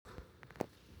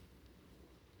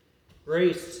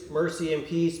Grace, mercy, and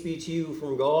peace be to you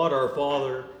from God our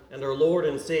Father and our Lord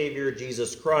and Savior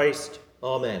Jesus Christ.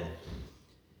 Amen.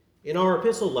 In our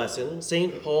epistle lesson,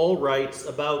 St. Paul writes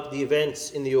about the events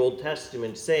in the Old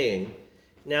Testament, saying,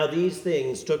 "Now these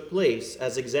things took place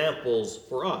as examples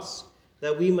for us,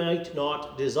 that we might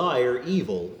not desire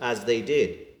evil as they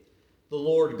did. The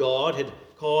Lord God had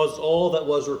caused all that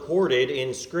was recorded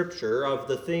in Scripture of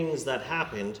the things that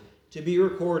happened to be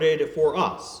recorded for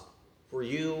us, for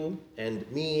you and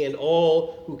me and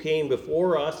all who came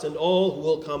before us and all who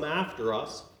will come after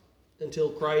us until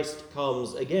Christ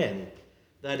comes again,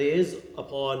 that is,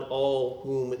 upon all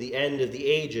whom the end of the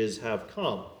ages have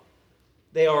come."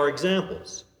 They are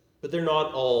examples, but they're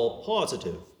not all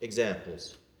positive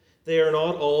examples. They are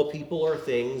not all people or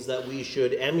things that we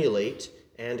should emulate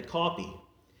and copy.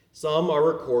 Some are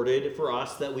recorded for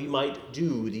us that we might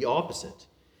do the opposite,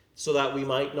 so that we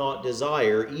might not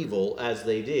desire evil as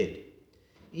they did.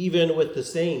 Even with the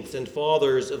saints and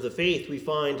fathers of the faith, we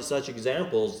find such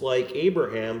examples, like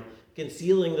Abraham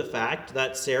concealing the fact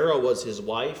that Sarah was his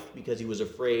wife because he was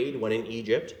afraid when in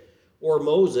Egypt, or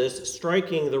Moses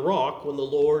striking the rock when the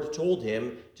Lord told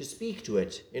him to speak to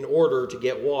it in order to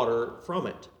get water from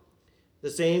it. The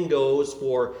same goes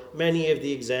for many of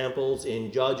the examples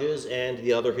in Judges and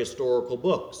the other historical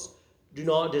books. Do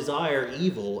not desire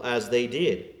evil as they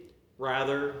did.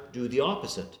 Rather, do the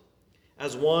opposite.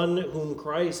 As one whom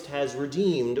Christ has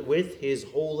redeemed with his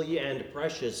holy and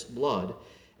precious blood,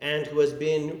 and who has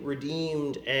been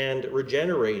redeemed and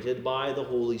regenerated by the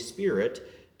Holy Spirit,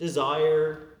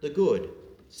 desire the good,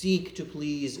 seek to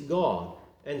please God,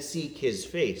 and seek his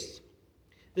face.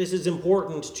 This is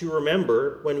important to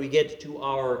remember when we get to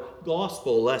our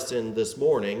gospel lesson this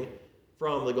morning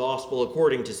from the Gospel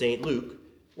according to St. Luke,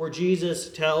 where Jesus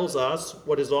tells us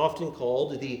what is often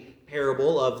called the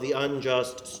parable of the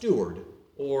unjust steward,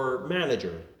 or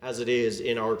manager, as it is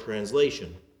in our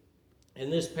translation.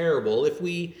 In this parable, if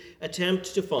we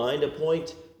attempt to find a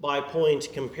point-by-point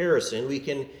comparison, we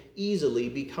can easily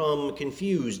become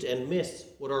confused and miss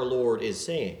what our Lord is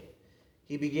saying.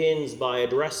 He begins by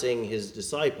addressing his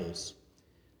disciples.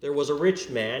 There was a rich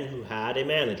man who had a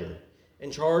manager,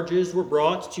 and charges were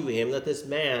brought to him that this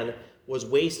man was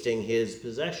wasting his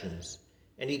possessions.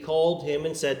 And he called him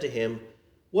and said to him,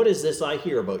 "What is this I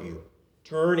hear about you?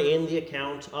 Turn in the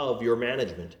account of your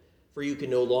management, for you can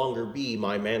no longer be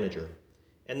my manager."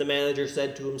 And the manager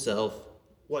said to himself,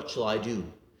 "What shall I do,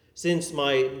 since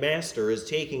my master is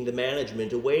taking the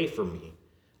management away from me?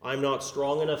 I am not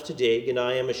strong enough to dig, and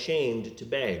I am ashamed to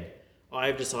beg. I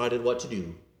have decided what to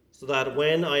do, so that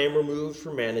when I am removed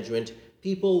from management,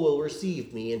 people will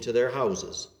receive me into their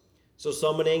houses." So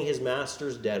summoning his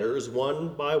master's debtors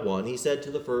one by one, he said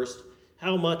to the first,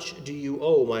 "How much do you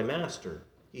owe my master?"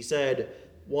 He said,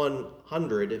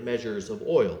 100 measures of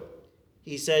oil.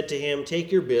 He said to him,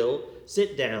 "Take your bill,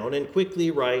 sit down, and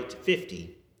quickly write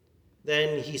 50.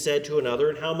 Then he said to another,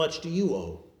 "And how much do you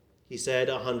owe?" He said,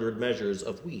 100 measures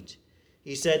of wheat.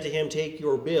 He said to him, "Take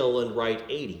your bill and write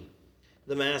 80.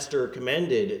 The master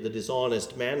commended the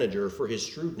dishonest manager for his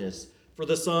shrewdness, for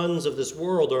the sons of this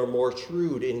world are more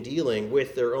shrewd in dealing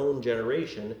with their own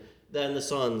generation than the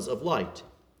sons of light.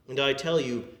 And I tell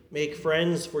you, make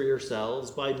friends for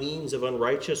yourselves by means of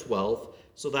unrighteous wealth,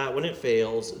 so that when it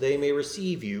fails, they may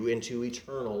receive you into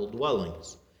eternal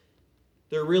dwellings."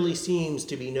 There really seems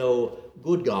to be no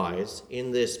good guys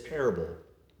in this parable.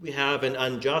 We have an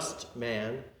unjust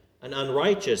man, an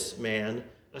unrighteous man,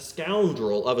 a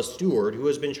scoundrel of a steward who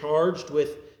has been charged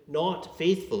with not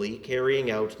faithfully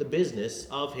carrying out the business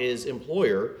of his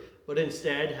employer, but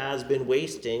instead has been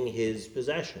wasting his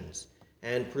possessions,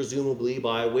 and presumably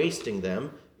by wasting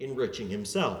them, enriching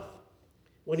himself.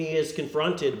 When he is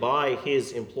confronted by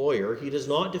his employer, he does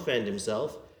not defend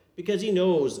himself because he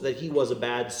knows that he was a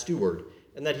bad steward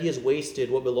and that he has wasted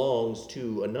what belongs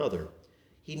to another.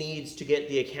 He needs to get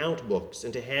the account books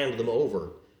and to hand them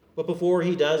over. But before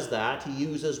he does that, he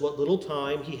uses what little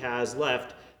time he has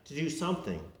left to do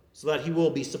something so that he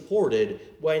will be supported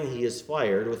when he is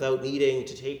fired without needing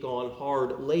to take on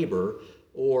hard labor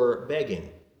or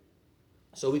begging.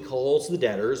 So he calls the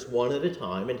debtors one at a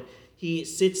time, and he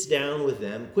sits down with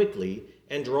them quickly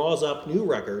and draws up new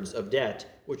records of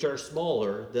debt, which are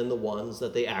smaller than the ones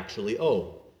that they actually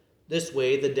owe. This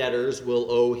way, the debtors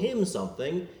will owe him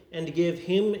something and give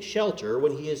him shelter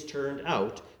when he is turned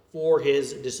out for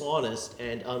his dishonest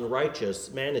and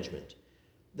unrighteous management.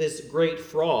 This great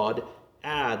fraud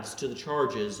adds to the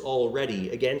charges already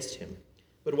against him.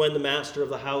 But when the master of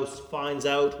the house finds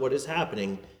out what is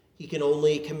happening, he can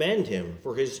only commend him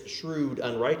for his shrewd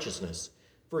unrighteousness,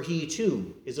 for he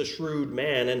too is a shrewd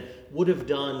man and would have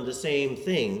done the same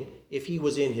thing if he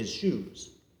was in his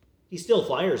shoes. He still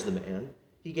fires the man.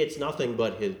 He gets nothing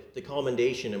but the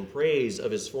commendation and praise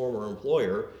of his former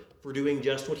employer for doing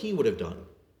just what he would have done.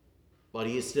 But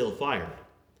he is still fired.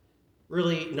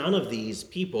 Really, none of these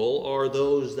people are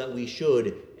those that we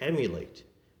should emulate.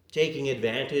 Taking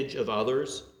advantage of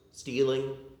others,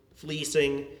 stealing,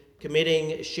 fleecing,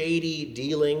 committing shady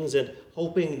dealings, and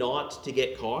hoping not to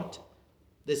get caught.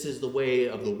 This is the way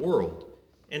of the world.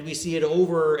 And we see it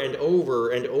over and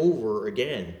over and over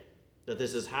again, that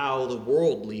this is how the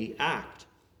worldly act.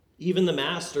 Even the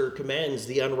master commends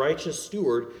the unrighteous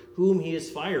steward whom he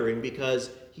is firing because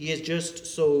he is just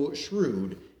so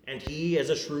shrewd, and he, as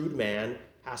a shrewd man,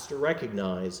 has to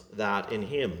recognize that in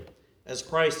him. As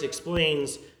Christ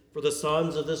explains, for the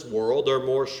sons of this world are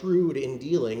more shrewd in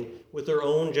dealing with their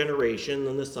own generation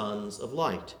than the sons of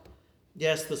light.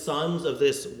 Yes, the sons of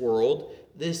this world,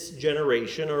 this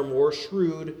generation, are more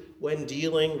shrewd when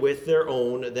dealing with their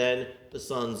own than the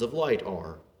sons of light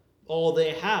are. All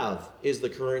they have is the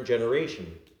current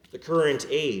generation, the current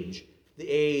age, the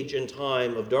age and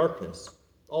time of darkness.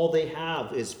 All they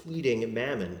have is fleeting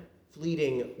mammon,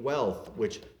 fleeting wealth,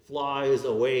 which flies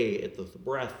away at the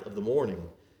breath of the morning.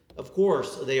 Of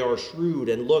course, they are shrewd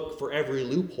and look for every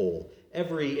loophole,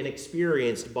 every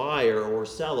inexperienced buyer or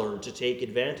seller to take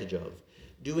advantage of,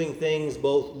 doing things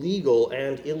both legal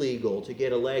and illegal to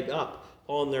get a leg up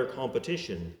on their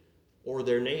competition or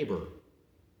their neighbor.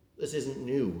 This isn't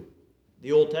new.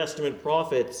 The Old Testament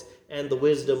prophets and the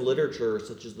wisdom literature,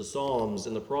 such as the Psalms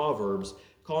and the Proverbs,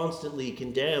 constantly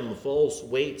condemn false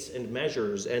weights and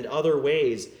measures and other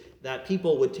ways that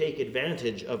people would take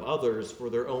advantage of others for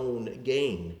their own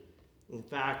gain. In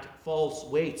fact, false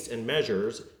weights and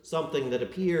measures, something that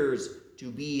appears to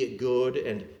be good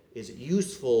and is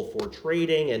useful for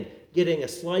trading and getting a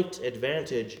slight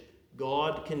advantage,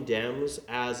 God condemns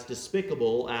as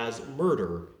despicable as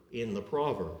murder in the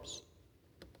Proverbs.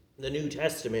 The New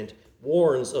Testament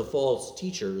warns of false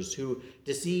teachers who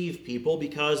deceive people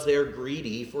because they are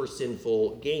greedy for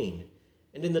sinful gain.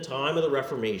 And in the time of the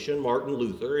Reformation, Martin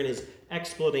Luther, in his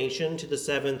explanation to the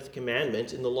seventh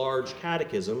commandment in the Large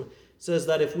Catechism, says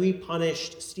that if we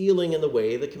punished stealing in the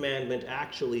way the commandment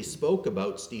actually spoke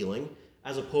about stealing,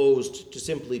 as opposed to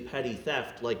simply petty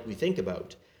theft like we think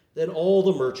about, then all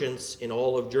the merchants in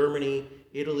all of Germany,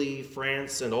 Italy,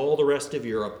 France, and all the rest of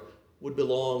Europe would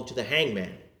belong to the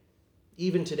hangman.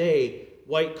 Even today,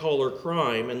 white-collar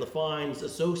crime and the fines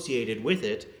associated with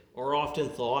it are often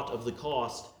thought of the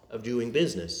cost of doing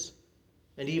business.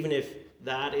 And even if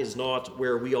that is not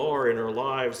where we are in our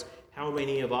lives, how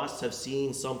many of us have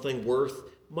seen something worth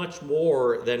much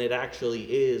more than it actually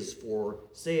is for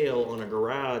sale on a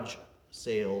garage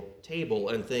sale table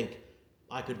and think,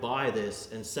 I could buy this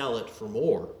and sell it for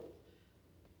more?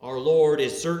 Our Lord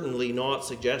is certainly not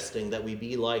suggesting that we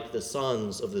be like the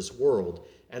sons of this world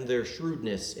and their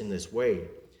shrewdness in this way.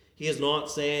 He is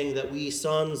not saying that we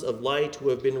sons of light who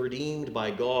have been redeemed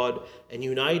by God and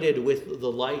united with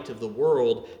the light of the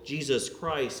world, Jesus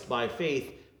Christ, by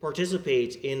faith,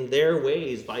 participate in their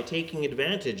ways by taking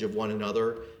advantage of one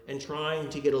another and trying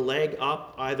to get a leg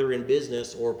up either in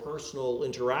business or personal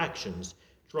interactions,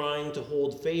 trying to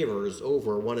hold favors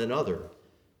over one another.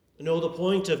 No, the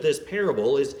point of this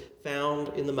parable is found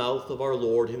in the mouth of our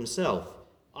Lord himself.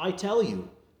 I tell you,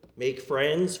 make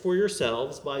friends for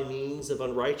yourselves by means of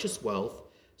unrighteous wealth,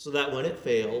 so that when it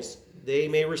fails, they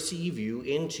may receive you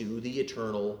into the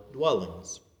eternal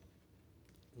dwellings.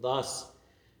 Thus,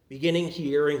 beginning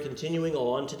here and continuing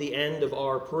on to the end of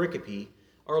our pericope,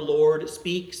 our Lord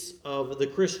speaks of the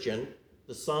Christian,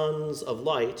 the sons of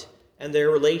light, and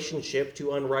their relationship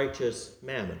to unrighteous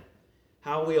mammon,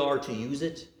 how we are to use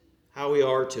it, how we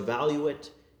are to value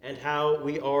it, and how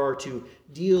we are to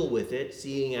deal with it,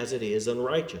 seeing as it is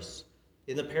unrighteous.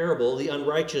 In the parable, the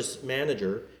unrighteous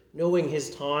manager, knowing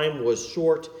his time was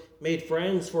short, made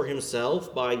friends for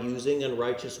himself by using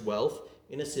unrighteous wealth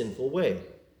in a sinful way,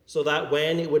 so that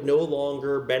when it would no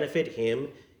longer benefit him,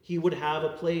 he would have a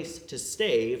place to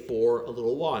stay for a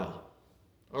little while.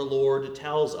 Our Lord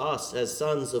tells us as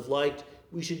sons of light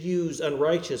we should use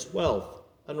unrighteous wealth,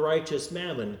 unrighteous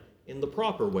mammon, in the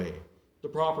proper way. The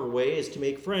proper way is to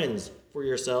make friends for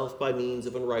yourself by means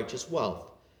of unrighteous wealth.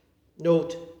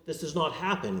 Note, this does not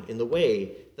happen in the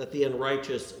way that the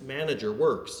unrighteous manager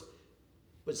works,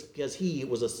 but because he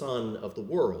was a son of the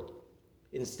world.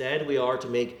 Instead, we are to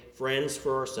make friends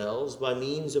for ourselves by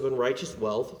means of unrighteous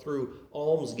wealth through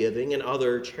almsgiving and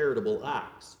other charitable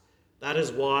acts. That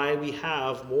is why we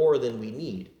have more than we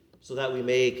need, so that we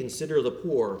may consider the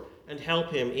poor and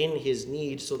help him in his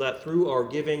need, so that through our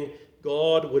giving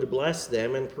God would bless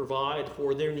them and provide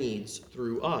for their needs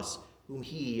through us, whom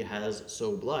he has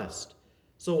so blessed.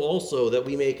 So also that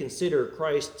we may consider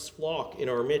Christ's flock in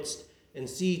our midst and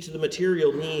see to the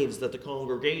material needs that the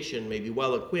congregation may be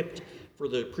well equipped for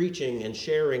the preaching and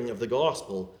sharing of the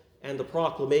gospel and the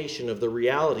proclamation of the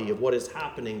reality of what is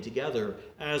happening together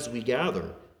as we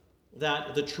gather,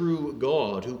 that the true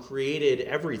God who created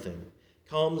everything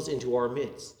comes into our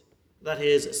midst, that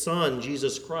his Son,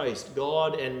 Jesus Christ,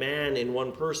 God and man in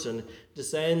one person,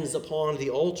 descends upon the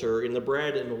altar in the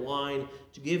bread and the wine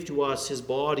to give to us his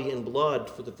body and blood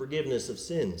for the forgiveness of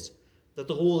sins, that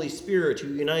the Holy Spirit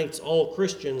who unites all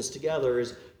Christians together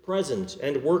is present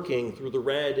and working through the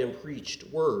read and preached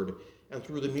word and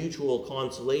through the mutual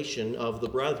consolation of the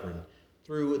brethren,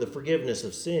 through the forgiveness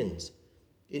of sins.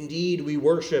 Indeed, we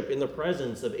worship in the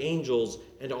presence of angels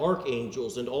and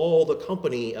archangels and all the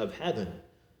company of heaven.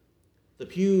 The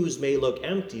pews may look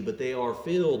empty, but they are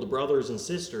filled, brothers and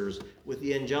sisters, with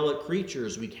the angelic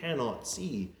creatures we cannot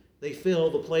see. They fill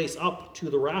the place up to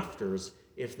the rafters,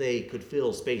 if they could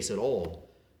fill space at all.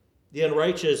 The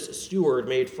unrighteous steward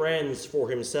made friends for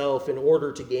himself in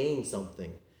order to gain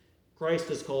something. Christ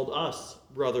has called us,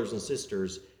 brothers and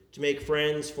sisters, to make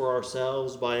friends for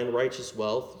ourselves by unrighteous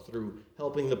wealth through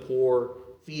helping the poor,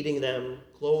 feeding them,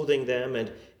 clothing them,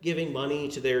 and giving money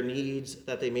to their needs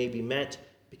that they may be met,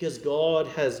 because God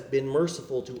has been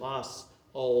merciful to us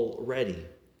already.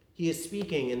 He is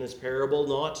speaking in this parable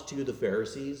not to the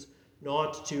Pharisees,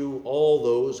 not to all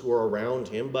those who are around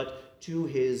him, but to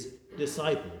his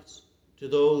disciples, to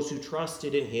those who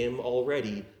trusted in him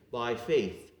already by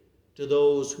faith, to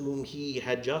those whom he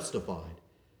had justified.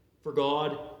 For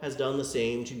God has done the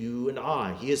same to you and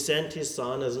I. He has sent his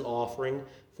Son as an offering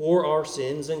for our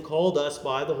sins and called us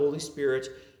by the Holy Spirit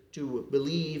to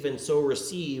believe and so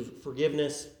receive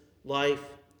forgiveness, life,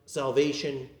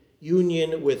 salvation,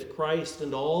 union with Christ,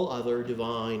 and all other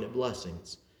divine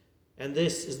blessings. And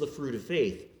this is the fruit of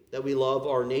faith, that we love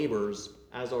our neighbors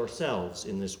as ourselves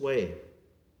in this way.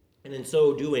 And in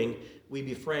so doing, we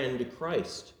befriend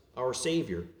Christ, our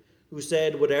Savior, who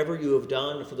said, "Whatever you have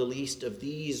done for the least of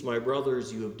these, my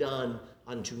brothers, you have done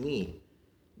unto me."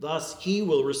 Thus he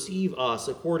will receive us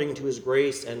according to his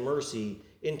grace and mercy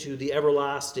into the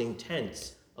everlasting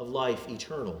tents of life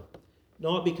eternal,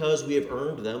 not because we have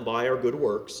earned them by our good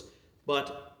works,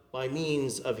 but by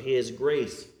means of his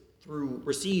grace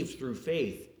received through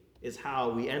faith is how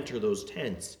we enter those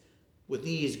tents, with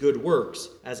these good works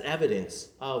as evidence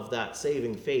of that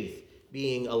saving faith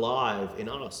being alive in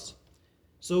us.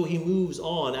 So he moves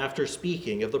on after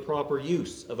speaking of the proper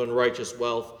use of unrighteous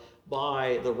wealth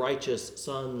by the righteous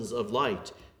sons of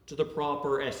light to the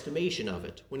proper estimation of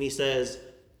it, when he says,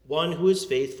 "One who is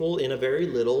faithful in a very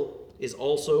little is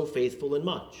also faithful in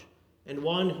much, and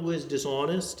one who is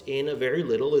dishonest in a very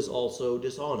little is also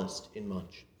dishonest in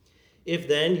much. If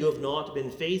then you have not been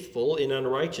faithful in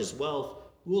unrighteous wealth,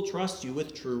 who will trust you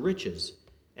with true riches?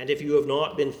 And if you have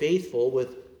not been faithful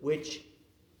with which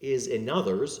is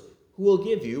another's, who will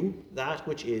give you that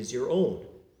which is your own?"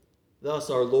 Thus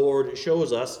our Lord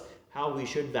shows us how we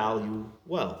should value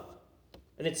wealth.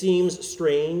 And it seems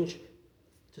strange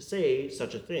to say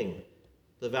such a thing.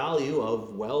 The value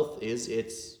of wealth is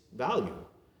its value.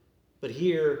 But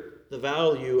here, the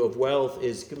value of wealth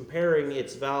is comparing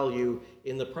its value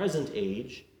in the present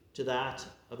age to that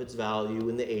of its value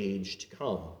in the age to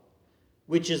come.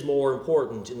 Which is more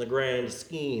important in the grand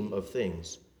scheme of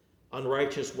things,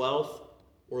 unrighteous wealth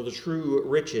or the true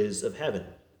riches of heaven,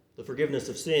 the forgiveness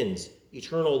of sins,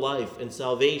 eternal life, and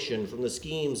salvation from the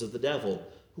schemes of the devil,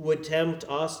 who would tempt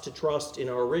us to trust in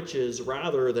our riches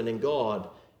rather than in God,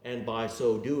 and by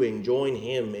so doing join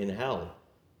him in hell?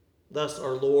 Thus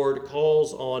our Lord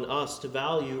calls on us to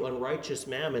value unrighteous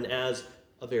mammon as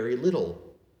a very little,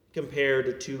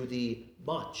 compared to the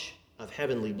much of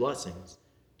heavenly blessings,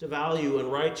 to value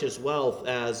unrighteous wealth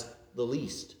as the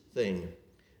least thing,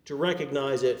 to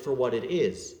recognize it for what it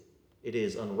is. It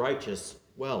is unrighteous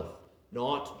wealth,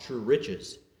 not true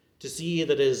riches, to see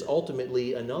that it is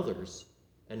ultimately another's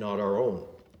and not our own.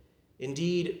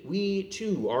 Indeed, we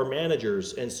too are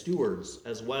managers and stewards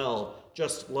as well,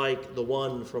 just like the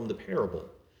one from the parable.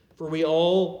 For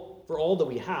all that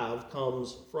we have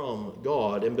comes from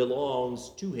God and belongs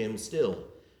to him still.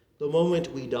 The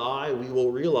moment we die, we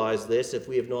will realize this if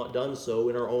we have not done so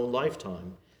in our own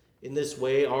lifetime. In this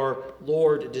way, our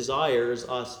Lord desires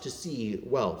us to see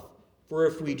wealth. For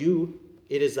if we do,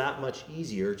 it is that much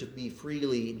easier to be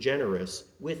freely generous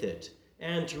with it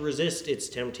and to resist its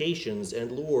temptations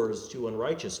and lures to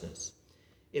unrighteousness.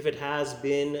 If it has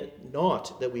been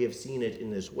not that we have seen it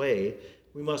in this way,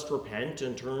 we must repent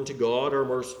and turn to God, our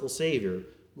merciful Savior,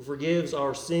 who forgives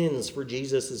our sins for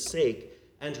Jesus' sake,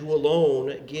 and who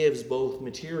alone gives both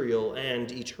material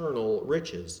and eternal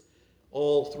riches,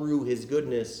 all through his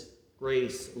goodness,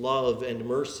 grace, love, and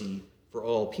mercy for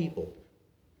all people.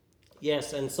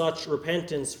 Yes, and such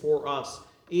repentance for us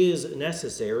is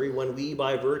necessary when we,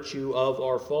 by virtue of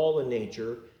our fallen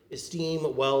nature,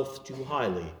 esteem wealth too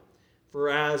highly. For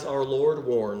as our Lord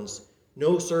warns,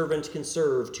 no servant can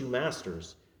serve two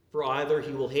masters, for either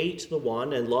he will hate the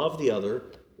one and love the other,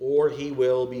 or he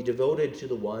will be devoted to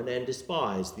the one and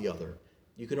despise the other.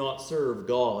 You cannot serve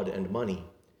God and money.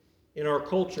 In our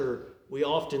culture, we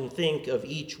often think of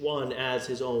each one as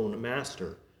his own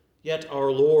master. Yet our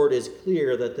Lord is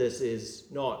clear that this is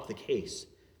not the case.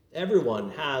 Everyone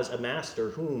has a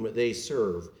master whom they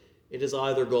serve. It is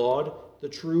either God, the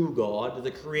true God,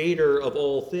 the creator of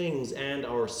all things and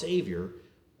our Savior,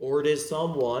 or it is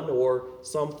someone or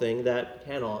something that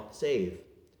cannot save.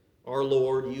 Our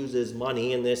Lord uses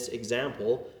money in this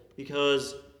example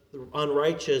because the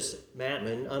unrighteous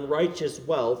mammon, unrighteous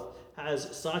wealth,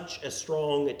 has such a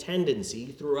strong tendency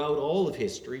throughout all of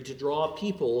history to draw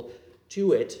people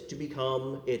to it to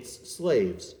become its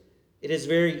slaves. It is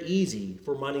very easy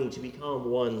for money to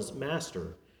become one's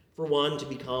master, for one to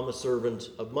become a servant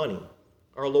of money.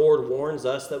 Our Lord warns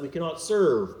us that we cannot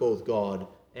serve both God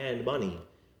and money.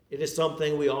 It is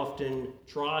something we often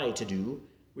try to do.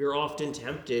 We are often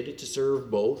tempted to serve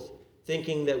both,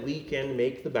 thinking that we can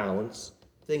make the balance,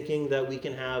 thinking that we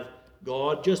can have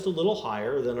God just a little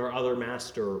higher than our other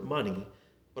master, money.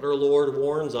 But our Lord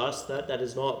warns us that that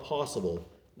is not possible,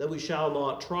 that we shall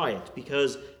not try it,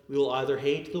 because we will either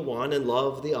hate the one and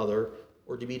love the other,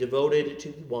 or to be devoted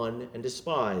to the one and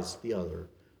despise the other.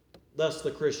 Thus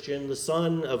the Christian, the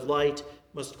son of light,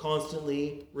 must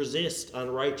constantly resist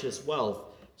unrighteous wealth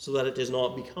so that it does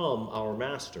not become our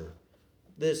master.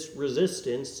 This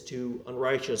resistance to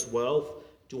unrighteous wealth,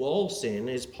 to all sin,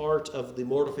 is part of the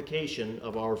mortification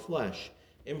of our flesh,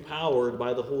 empowered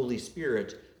by the Holy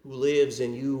Spirit who lives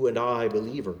in you and I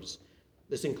believers.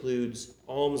 This includes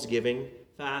almsgiving,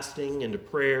 fasting, and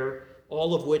prayer,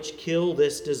 all of which kill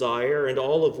this desire and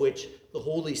all of which the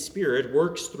Holy Spirit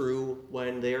works through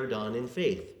when they are done in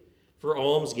faith. For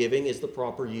almsgiving is the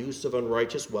proper use of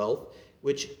unrighteous wealth,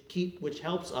 which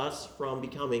helps us from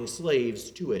becoming slaves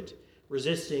to it,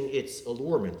 resisting its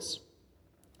allurements.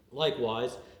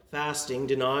 Likewise, fasting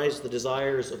denies the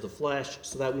desires of the flesh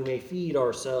so that we may feed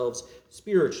ourselves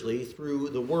spiritually through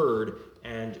the word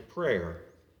and prayer.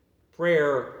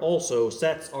 Prayer also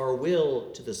sets our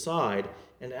will to the side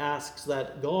and asks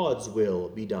that God's will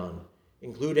be done,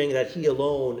 including that he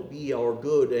alone be our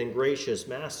good and gracious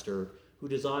master who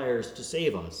desires to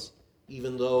save us,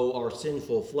 even though our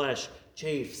sinful flesh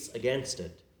chafes against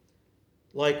it.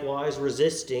 Likewise,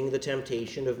 resisting the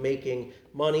temptation of making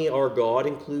money our God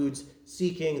includes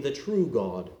seeking the true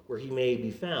God where he may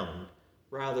be found,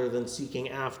 rather than seeking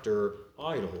after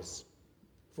idols.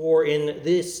 For in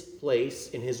this place,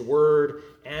 in his word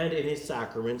and in his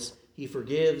sacraments, he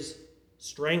forgives,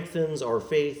 strengthens our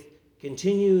faith,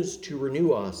 continues to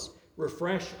renew us,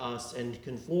 refresh us, and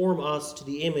conform us to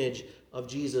the image of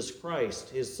Jesus Christ,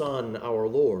 his Son, our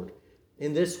Lord.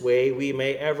 In this way, we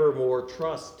may evermore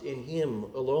trust in him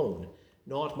alone,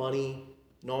 not money,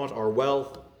 not our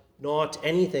wealth, not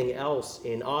anything else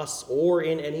in us or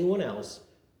in anyone else,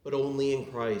 but only in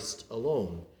Christ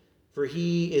alone. For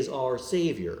he is our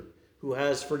Savior, who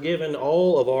has forgiven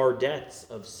all of our debts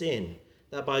of sin,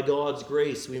 that by God's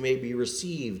grace we may be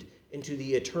received into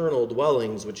the eternal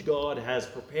dwellings which God has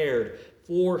prepared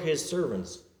for his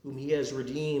servants, whom he has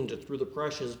redeemed through the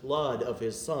precious blood of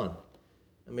his Son.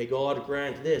 And may God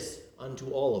grant this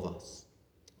unto all of us.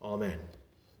 Amen.